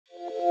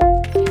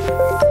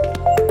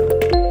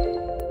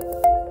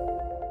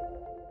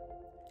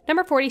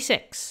Number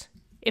 46.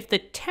 If the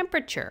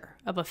temperature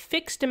of a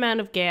fixed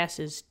amount of gas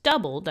is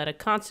doubled at a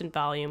constant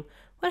volume,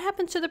 what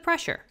happens to the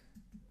pressure?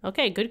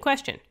 Okay, good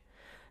question.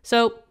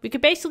 So we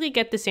could basically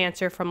get this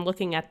answer from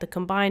looking at the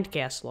combined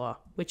gas law,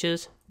 which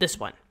is this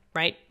one,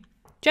 right?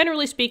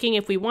 Generally speaking,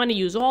 if we want to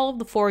use all of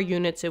the 4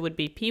 units, it would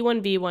be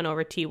P1V1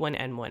 over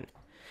T1N1.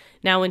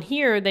 Now in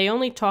here, they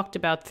only talked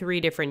about 3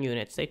 different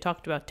units. They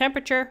talked about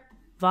temperature,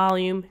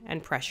 volume,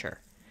 and pressure.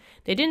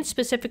 They didn't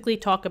specifically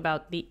talk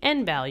about the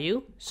N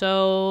value,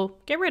 so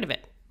get rid of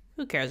it.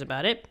 Who cares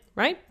about it,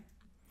 right?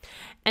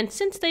 And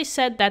since they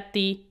said that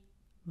the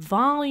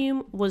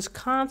volume was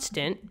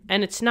constant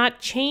and it's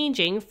not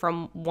changing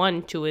from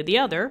one to the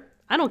other,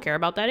 I don't care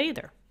about that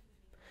either.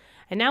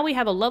 And now we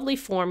have a lovely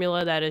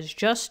formula that is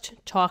just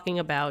talking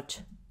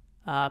about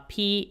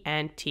P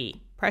and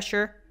T,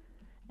 pressure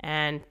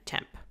and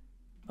temp.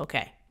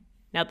 Okay,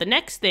 now the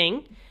next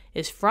thing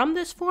is from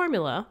this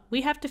formula,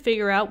 we have to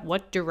figure out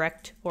what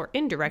direct or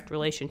indirect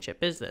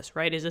relationship is this,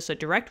 right? Is this a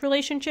direct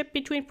relationship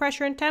between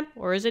pressure and temp,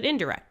 or is it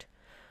indirect?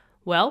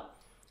 Well,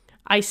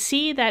 I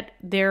see that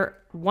they're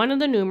one in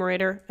the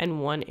numerator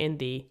and one in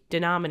the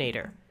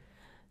denominator.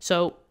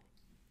 So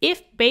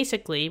if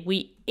basically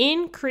we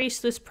increase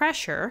this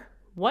pressure,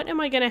 what am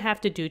I going to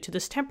have to do to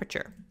this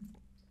temperature?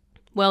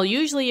 Well,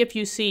 usually if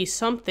you see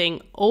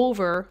something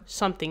over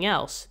something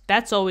else,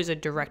 that's always a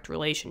direct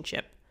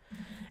relationship.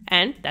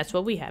 And that's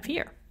what we have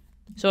here.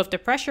 So if the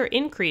pressure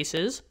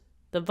increases,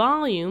 the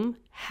volume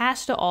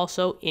has to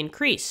also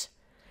increase.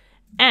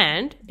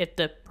 And if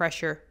the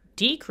pressure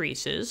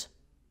decreases,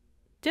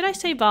 did I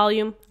say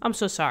volume? I'm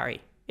so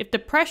sorry. If the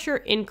pressure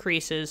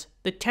increases,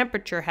 the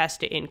temperature has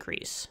to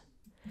increase.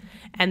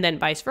 And then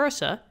vice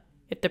versa,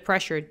 if the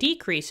pressure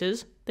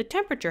decreases, the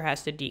temperature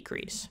has to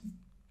decrease.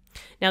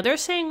 Now they're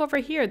saying over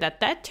here that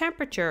that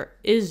temperature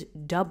is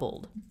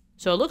doubled.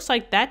 So it looks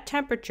like that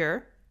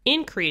temperature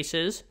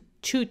increases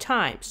 2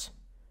 times.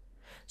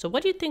 So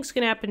what do you think is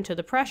going to happen to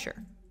the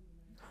pressure?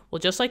 Well,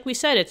 just like we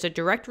said, it's a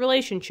direct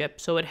relationship,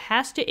 so it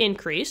has to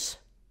increase.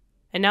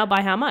 And now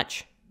by how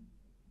much?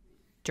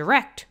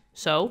 Direct.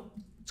 So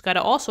it's got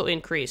to also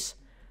increase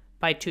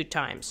by 2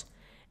 times.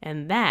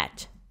 And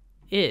that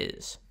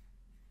is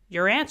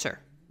your answer,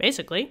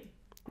 basically.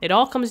 It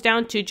all comes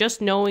down to just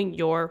knowing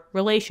your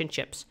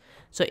relationships.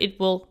 So it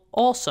will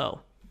also,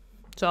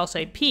 so I'll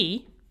say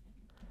P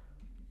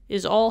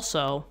is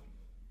also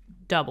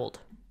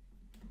doubled,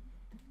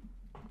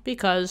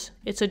 because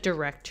it's a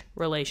direct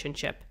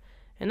relationship.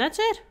 And that's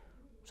it.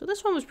 So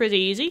this one was pretty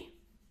easy.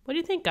 What do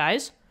you think,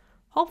 guys?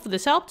 Hopefully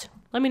this helped.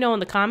 Let me know in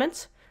the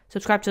comments.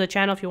 Subscribe to the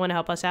channel if you want to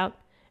help us out.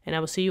 And I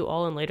will see you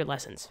all in later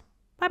lessons.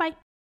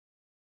 Bye-bye.